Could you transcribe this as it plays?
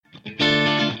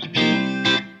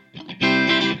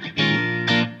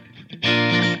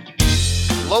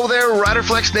Hello there,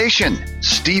 Riderflex Nation.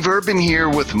 Steve Urban here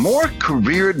with more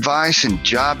career advice and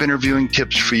job interviewing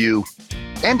tips for you.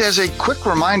 And as a quick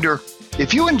reminder,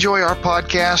 if you enjoy our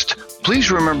podcast,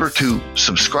 please remember to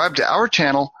subscribe to our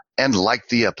channel and like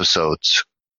the episodes.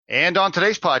 And on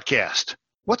today's podcast,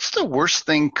 what's the worst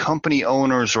thing company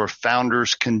owners or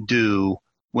founders can do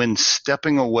when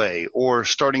stepping away or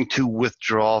starting to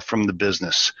withdraw from the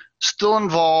business? Still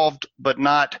involved, but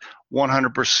not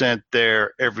 100%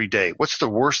 there every day. What's the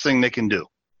worst thing they can do?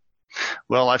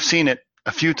 Well, I've seen it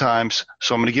a few times,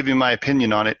 so I'm going to give you my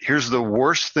opinion on it. Here's the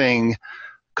worst thing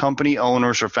company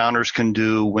owners or founders can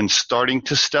do when starting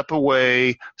to step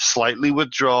away, slightly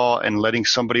withdraw, and letting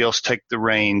somebody else take the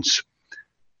reins.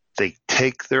 They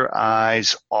take their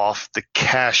eyes off the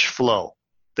cash flow.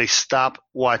 They stop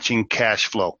watching cash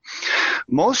flow.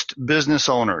 Most business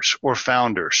owners or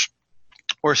founders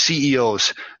or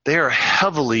CEOs, they are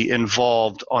heavily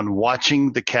involved on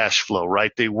watching the cash flow,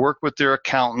 right? They work with their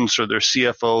accountants or their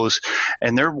CFOs,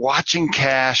 and they're watching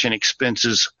cash and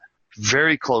expenses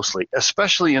very closely,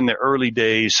 especially in the early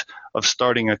days of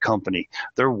starting a company.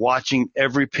 They're watching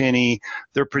every penny.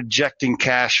 They're projecting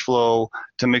cash flow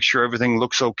to make sure everything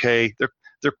looks okay. They're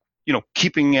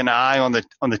keeping an eye on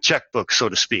the checkbook, so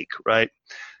to speak, right?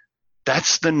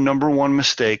 That's the number one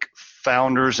mistake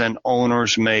founders and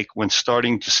owners make when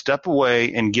starting to step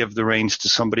away and give the reins to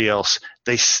somebody else.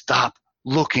 They stop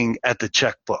looking at the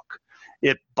checkbook.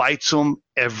 It bites them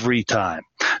every time.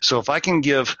 So if I can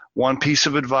give one piece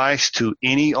of advice to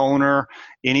any owner,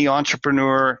 any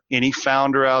entrepreneur, any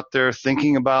founder out there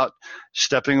thinking about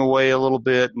stepping away a little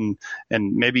bit and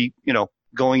maybe,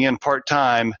 going in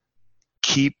part-time,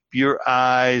 keep your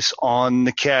eyes on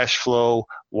the cash flow,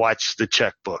 watch the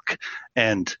checkbook.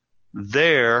 And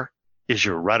there is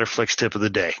your Riderflex tip of the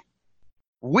day.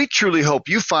 We truly hope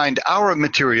you find our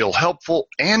material helpful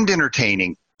and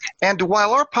entertaining. And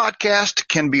while our podcast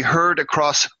can be heard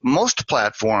across most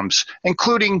platforms,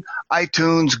 including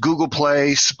iTunes, Google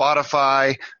Play,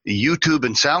 Spotify, YouTube,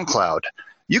 and SoundCloud,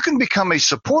 you can become a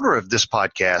supporter of this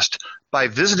podcast by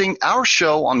visiting our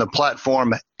show on the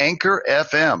platform Anchor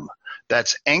FM.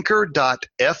 That's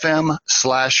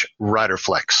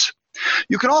anchor.fm/Riderflex.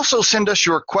 You can also send us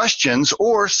your questions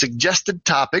or suggested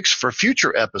topics for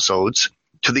future episodes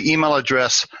to the email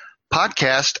address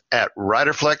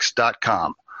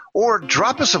podcast@riderflex.com or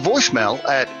drop us a voicemail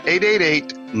at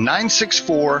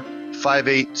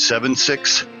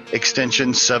 888-964-5876,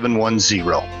 extension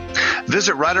 710.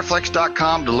 Visit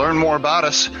riderflex.com to learn more about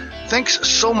us. Thanks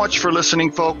so much for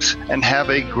listening, folks, and have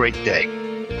a great day.